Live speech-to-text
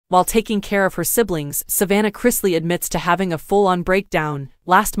While taking care of her siblings, Savannah Chrisley admits to having a full-on breakdown.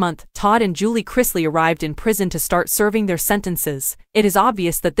 Last month, Todd and Julie Chrisley arrived in prison to start serving their sentences. It is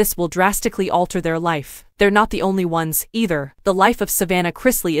obvious that this will drastically alter their life. They're not the only ones, either. The life of Savannah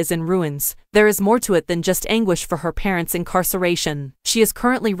Chrisley is in ruins. There is more to it than just anguish for her parents' incarceration. She is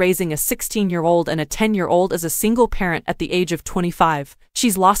currently raising a 16-year-old and a 10-year-old as a single parent at the age of 25.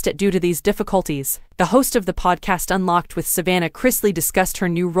 She's lost it due to these difficulties. The host of the podcast Unlocked with Savannah Chrisley discussed her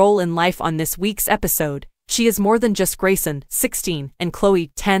new role in life on this week's episode. She is more than just Grayson, 16, and Chloe,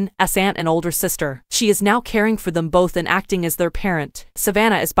 10's aunt and older sister. She is now caring for them both and acting as their parent.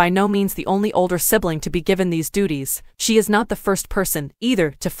 Savannah is by no means the only older sibling to be given these duties. She is not the first person,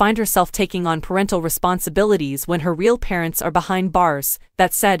 either, to find herself taking on parental responsibilities when her real parents are behind bars.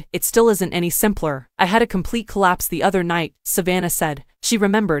 That said, it still isn't any simpler. I had a complete collapse the other night, Savannah said. She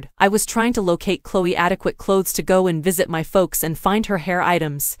remembered, I was trying to locate Chloe adequate clothes to go and visit my folks and find her hair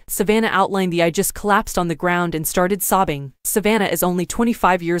items. Savannah outlined I just collapsed on the ground and started sobbing. Savannah is only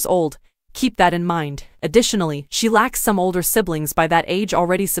 25 years old. Keep that in mind. Additionally, she lacks some older siblings by that age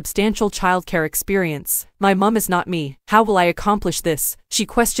already substantial childcare experience. My mom is not me. How will I accomplish this? She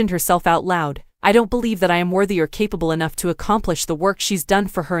questioned herself out loud. I don't believe that I am worthy or capable enough to accomplish the work she's done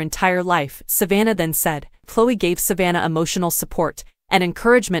for her entire life, Savannah then said. Chloe gave Savannah emotional support and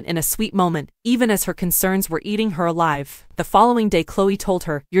encouragement in a sweet moment, even as her concerns were eating her alive. The following day Chloe told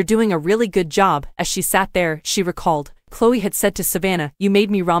her, "You're doing a really good job." As she sat there, she recalled. Chloe had said to Savannah, "You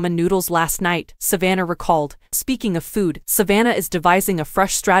made me ramen noodles last night," Savannah recalled. Speaking of food, Savannah is devising a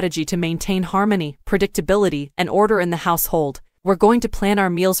fresh strategy to maintain harmony, predictability, and order in the household. "We're going to plan our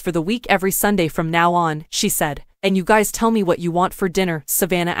meals for the week every Sunday from now on," she said. "And you guys tell me what you want for dinner,"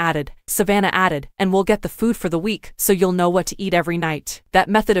 Savannah added. "And we'll get the food for the week, so you'll know what to eat every night." That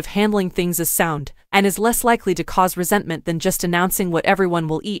method of handling things is sound, and is less likely to cause resentment than just announcing what everyone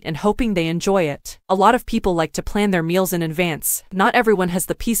will eat and hoping they enjoy it. A lot of people like to plan their meals in advance. Not everyone has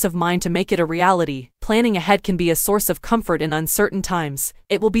the peace of mind to make it a reality. Planning ahead can be a source of comfort in uncertain times.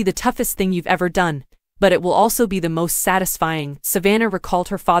 It will be the toughest thing you've ever done, but it will also be the most satisfying, Savannah recalled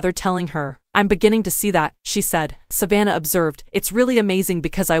her father telling her. "I'm beginning to see that," she said. Savannah observed, "It's really amazing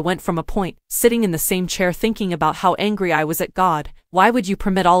because I went from a point, sitting in the same chair thinking about how angry I was at God. Why would you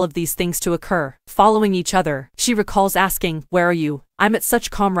permit all of these things to occur? Following each other." She recalls asking, "Where are you? I'm at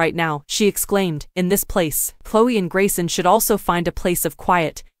such calm right now," she exclaimed, "in this place." Chloe and Grayson should also find a place of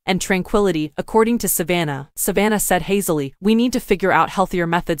quiet and tranquility, according to Savannah. Savannah said hazily, "We need to figure out healthier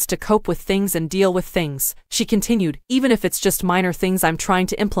methods to cope with things and deal with things." She continued, "Even if it's just minor things I'm trying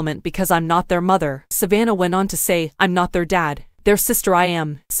to implement because I'm not their mother." Savannah went on to say, "I'm not their dad. Their sister I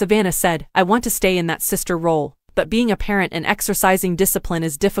am." Savannah said, "I want to stay in that sister role. But being a parent and exercising discipline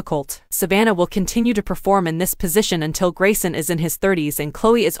is difficult." Savannah will continue to perform in this position until Grayson is in his 30s and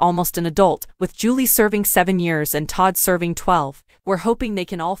Chloe is almost an adult, with Julie serving 7 years and Todd serving 12. We're hoping they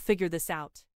can all figure this out.